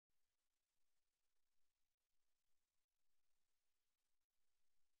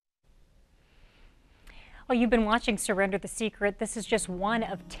Well, you've been watching Surrender the Secret. This is just one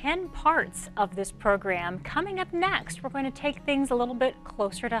of 10 parts of this program. Coming up next, we're going to take things a little bit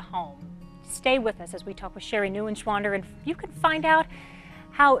closer to home. Stay with us as we talk with Sherry Neuenschwander, and you can find out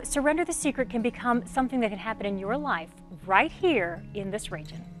how Surrender the Secret can become something that can happen in your life right here in this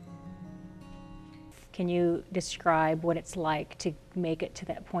region. Can you describe what it's like to make it to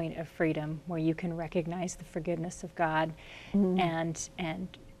that point of freedom where you can recognize the forgiveness of God and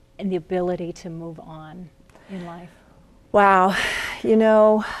the ability to move on in life? Wow, you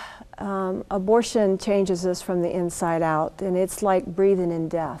know, abortion changes us from the inside out, and it's like breathing in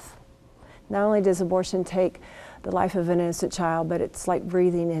death. Not only does abortion take the life of an innocent child, but it's like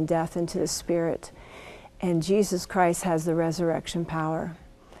breathing in death into the spirit. And Jesus Christ has the resurrection power.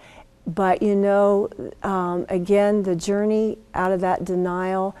 But you know, again, the journey out of that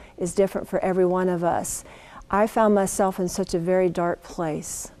denial is different for every one of us. I found myself in such a very dark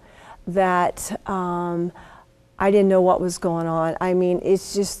place that I didn't know what was going on. I mean,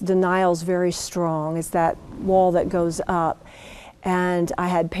 it's just, denial's very strong. It's that wall that goes up. And I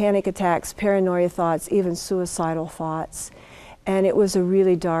had panic attacks, paranoia thoughts, even suicidal thoughts. And it was a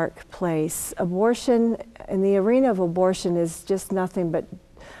really dark place. Abortion, in the arena of abortion, is just nothing but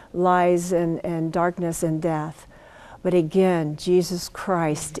lies and darkness and death. But again, Jesus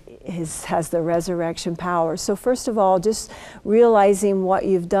Christ has the resurrection power. So first of all, just realizing what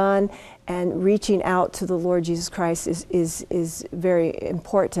you've done and reaching out to the Lord Jesus Christ is very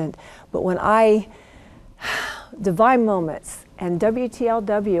important. But when Divine Moments, and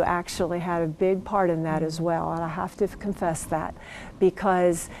WTLW actually had a big part in that as well, and I have to confess that,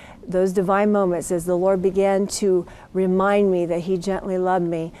 because those divine moments, as the Lord began to remind me that He gently loved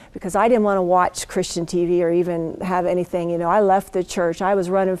me, because I didn't want to watch Christian TV or even have anything, you know, I left the church. I was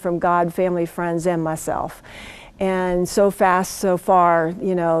running from God, family, friends, and myself. And so fast, so far,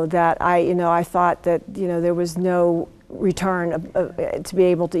 you know, that I thought that, you know, there was no return to be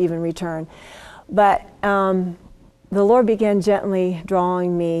able to even return. But the Lord began gently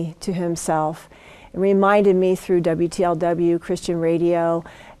drawing me to Himself and reminded me through WTLW, Christian radio.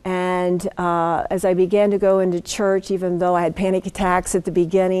 And as I began to go into church, even though I had panic attacks at the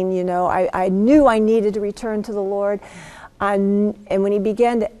beginning, you know, I knew I needed to return to the Lord. And when He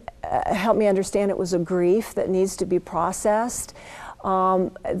began to help me understand it was a grief that needs to be processed,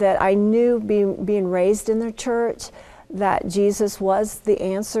 that I knew being raised in the church, that Jesus was the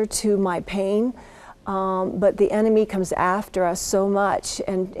answer to my pain. But the enemy comes after us so much,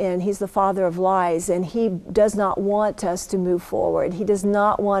 and he's the father of lies, and he does not want us to move forward. He does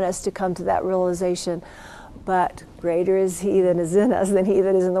not want us to come to that realization. But greater is He that is in us than he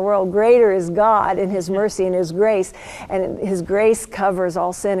that is in the world. Greater is God in His mercy and His grace, and His grace covers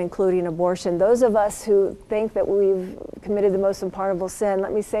all sin, including abortion. Those of us who think that we've committed the most unpardonable sin,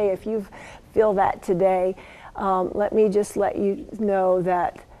 let me say, if you feel that today, let me just let you know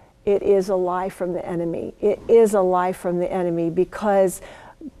that it is a lie from the enemy. It is a lie from the enemy, because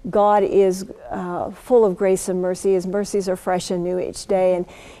God is full of grace and mercy. His mercies are fresh and new each day, and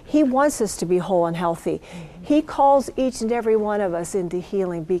He wants us to be whole and healthy. He calls each and every one of us into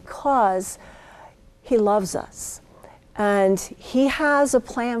healing because He loves us, and He has a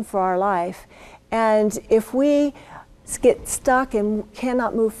plan for our life. And if we get stuck and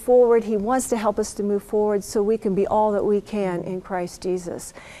cannot move forward, He wants to help us to move forward so we can be all that we can in Christ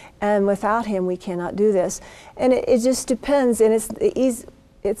Jesus. And without Him, we cannot do this. And it just depends. And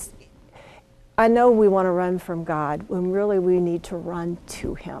I know we want to run from God when really we need to run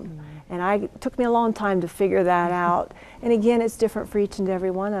to Him. And it took me a long time to figure that out. And again, it's different for each and every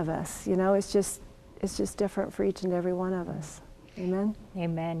one of us. You know, it's just different for each and every one of us. Amen?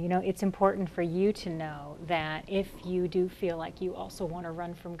 Amen. You know, it's important for you to know that if you do feel like you also want to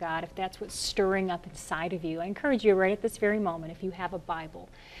run from God, if that's what's stirring up inside of you, I encourage you right at this very moment, if you have a Bible,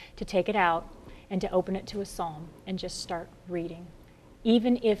 to take it out and to open it to a psalm and just start reading.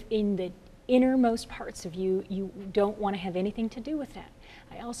 Even if in the innermost parts of you, you don't want to have anything to do with that.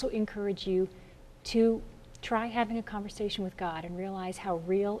 I also encourage you to try having a conversation with God and realize how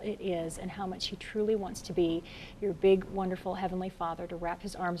real it is and how much He truly wants to be your big, wonderful Heavenly Father, to wrap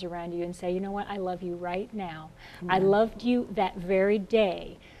His arms around you and say, you know what, I love you right now. I loved you that very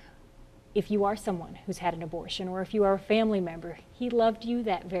day. If you are someone who's had an abortion, or if you are a family member, He loved you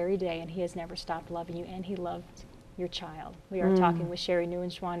that very day, and He has never stopped loving you, and He loved your child. We are talking with Sherry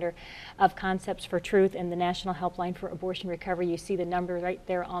Neuenschwander of Concepts for Truth and the National Helpline for Abortion Recovery. You see the number right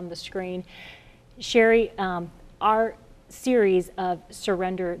there on the screen. Sherry, our series of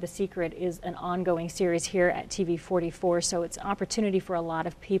Surrender the Secret is an ongoing series here at TV 44, so it's an opportunity for a lot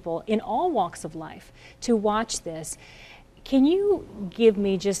of people in all walks of life to watch this. Can you give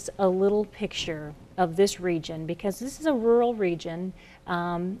me just a little picture of this region? Because this is a rural region,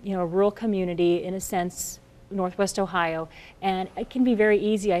 you know, a rural community in a sense, Northwest Ohio, and it can be very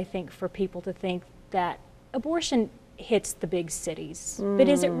easy, I think, for people to think that abortion hits the big cities, but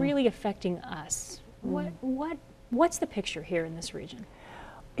is it really affecting us? What's the picture here in this region?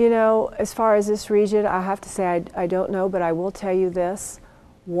 You know, as far as this region, I have to say I don't know, but I will tell you this: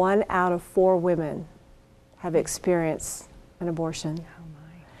 1 out of 4 women have experienced an abortion. Oh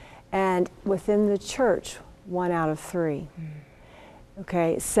my. And within the church, 1 out of 3.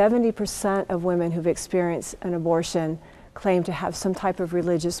 Okay, 70% of women who've experienced an abortion claim to have some type of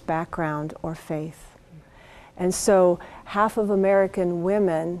religious background or faith. And so half of American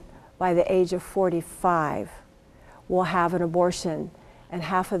women by the age of 45 will have an abortion, and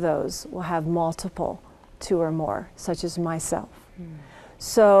half of those will have multiple, 2 or more, such as myself.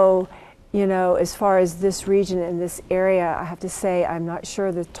 So, you know, as far as this region and this area, I have to say I'm not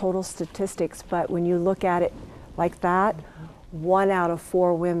sure the total statistics, but when you look at it like that, 1 out of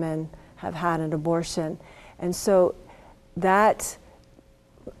 4 women have had an abortion. And so that,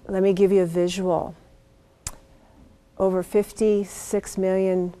 let me give you a visual. Over 56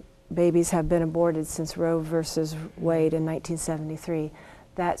 million babies have been aborted since Roe versus Wade in 1973.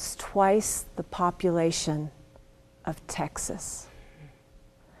 That's twice the population of Texas.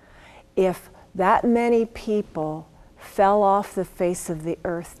 If that many people fell off the face of the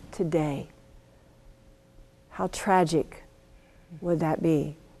earth today, how tragic would that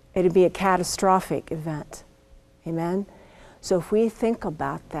be? It'd be a catastrophic event. Amen? So if we think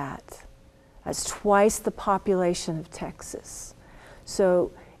about that, that's twice the population of Texas.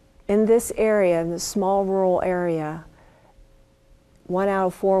 So in this area, in this small rural area, 1 out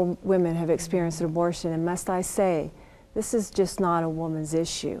of 4 women have experienced an abortion. And must I say, this is just not a woman's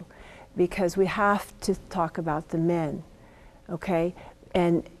issue, because we have to talk about the men, okay?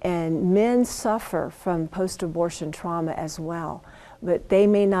 And men suffer from post-abortion trauma as well, but they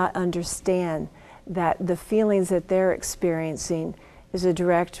may not understand that the feelings that they're experiencing is a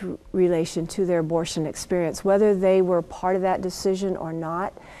direct relation to their abortion experience, whether they were part of that decision or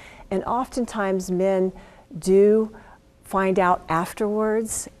not. And oftentimes men do find out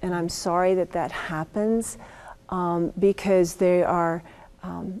afterwards, and I'm sorry that that happens, because they are,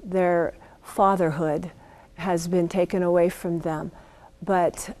 their fatherhood has been taken away from them.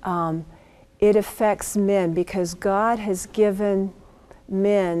 But it affects men because God has given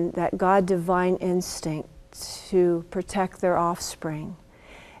men that God divine instinct to protect their offspring.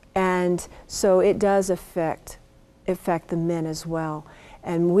 And so it does affect the men as well.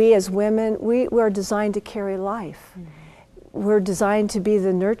 And we as women, we're designed to carry life. We're designed to be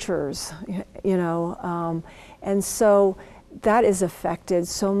the nurturers, you know, and so that is affected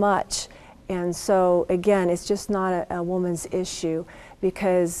so much. And so again, it's just not a woman's issue,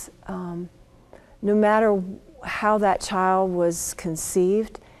 because no matter how that child was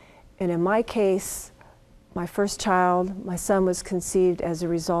conceived, and in my case, my first child, my son, was conceived as a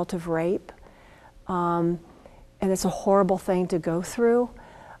result of rape. And it's a horrible thing to go through,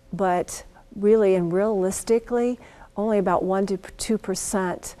 but really and realistically, only about 1 to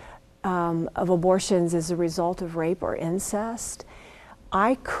 2% of abortions is a result of rape or incest.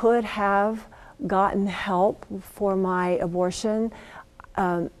 I could have gotten help for my abortion,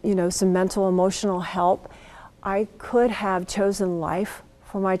 you know, some mental, emotional help. I could have chosen life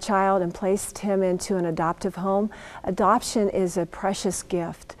for my child and placed him into an adoptive home. Adoption is a precious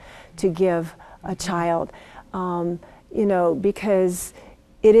gift to give a child, you know, because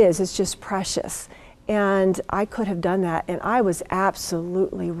it's just precious. And I could have done that, and I was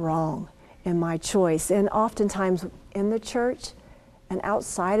absolutely wrong in my choice. And oftentimes in the church and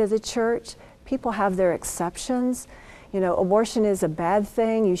outside of the church, people have their exceptions. You know, abortion is a bad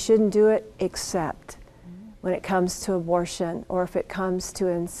thing, you shouldn't do it, except when it comes to abortion or if it comes to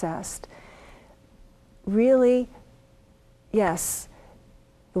incest. Really, yes,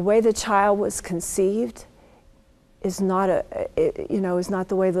 the way the child was conceived is not is not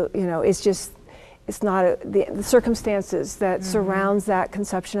the way it's not the circumstances that surrounds that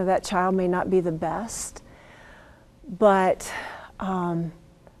conception of that child may not be the best, but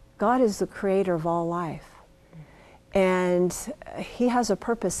God is the creator of all life, and He has a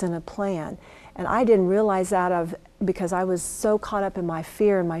purpose and a plan. And I didn't realize that because I was so caught up in my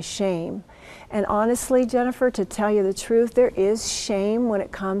fear and my shame. And honestly, Jennifer, to tell you the truth, there is shame when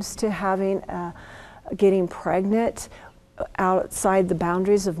it comes to getting pregnant outside the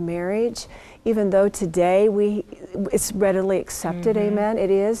boundaries of marriage. Even though today it's readily accepted, amen. It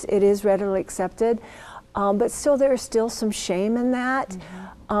is readily accepted, but still there is still some shame in that.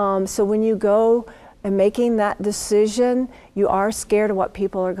 So when you go and making that decision, you are scared of what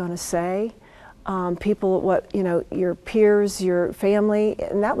people are going to say. People, what, you know, your peers, your family,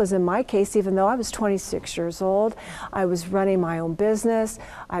 and that was in my case, even though I was 26 years old. I was running my own business.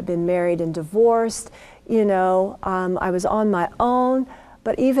 I've been married and divorced. You know, I was on my own.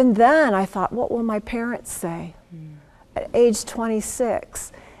 But even then, I thought, what will my parents say? At age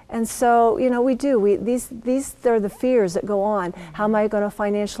 26. And so, you know, these are the fears that go on. How am I going to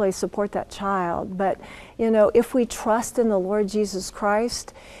financially support that child? But, you know, if we trust in the Lord Jesus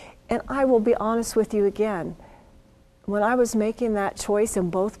Christ, and I will be honest with you again, when I was making that choice in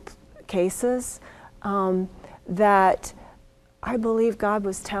both cases, that I believe God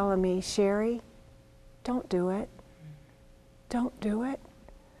was telling me, Sherry, don't do it. Don't do it.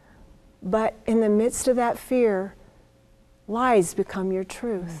 But in the midst of that fear, lies become your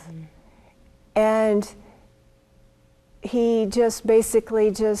truth. And he just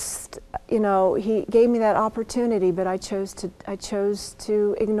basically just, you know, he gave me that opportunity, but I chose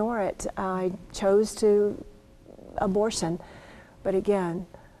to ignore it. I chose to abortion. But again,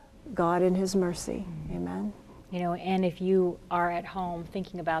 God in his mercy. Amen. You know, and if you are at home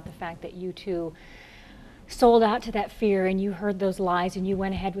thinking about the fact that you too sold out to that fear and you heard those lies and you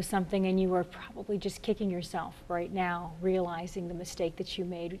went ahead with something and you are probably just kicking yourself right now, realizing the mistake that you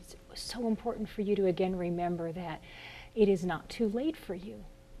made, it's so important for you to again remember that it is not too late for you.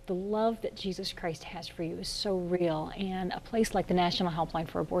 The love that Jesus Christ has for you is so real, and a place like the National Helpline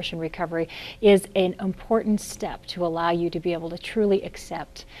for Abortion Recovery is an important step to allow you to be able to truly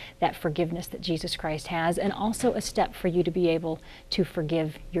accept that forgiveness that Jesus Christ has, and also a step for you to be able to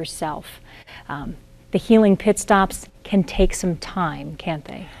forgive yourself. The healing pit stops can take some time, can't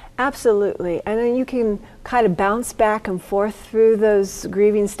they? Absolutely, and then you can kind of bounce back and forth through those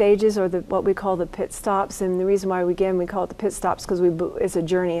grieving stages, or what we call the pit stops. And the reason why we call it the pit stops, because it's a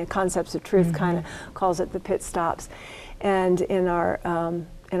journey, and Concepts of Truth kind of calls it the pit stops. And in our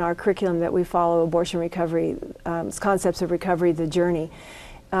curriculum that we follow, Abortion Recovery, Concepts of Recovery, the journey.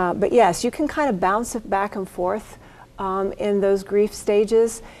 But yes, you can kind of bounce it back and forth in those grief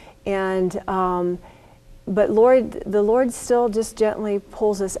stages, and but the Lord still just gently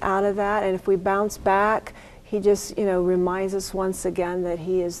pulls us out of that, and if we bounce back, he just, you know, reminds us once again that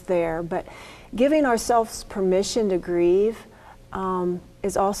he is there. But giving ourselves permission to grieve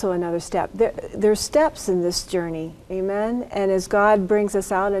is also another step. There's steps in this journey, amen? And as God brings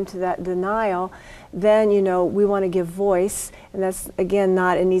us out into that denial, then, you know, we want to give voice, and that's, again,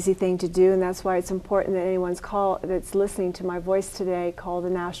 not an easy thing to do, and that's why it's important that anyone's that's listening to my voice today call the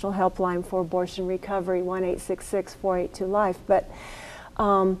National Helpline for Abortion Recovery, 1-866-482-LIFE. But,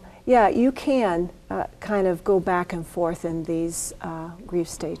 yeah, you can kind of go back and forth in these grief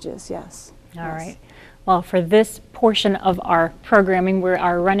stages, yes. All right. Well, for this portion of our programming, we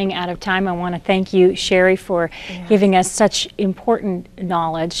are running out of time. I want to thank you, Sherry, for giving us such important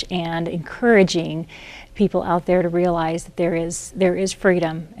knowledge and encouraging people out there to realize that there is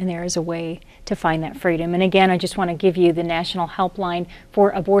freedom, and there is a way to find that freedom. And again, I just want to give you the National Helpline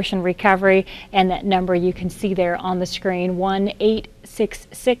for Abortion Recovery, and that number you can see there on the screen,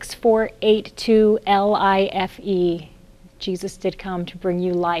 1-866-482-LIFE. Jesus did come to bring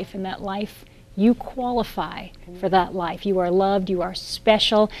you life, and that life, you qualify for that life. You are loved, you are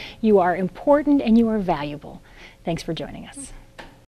special, you are important, and you are valuable. Thanks for joining us.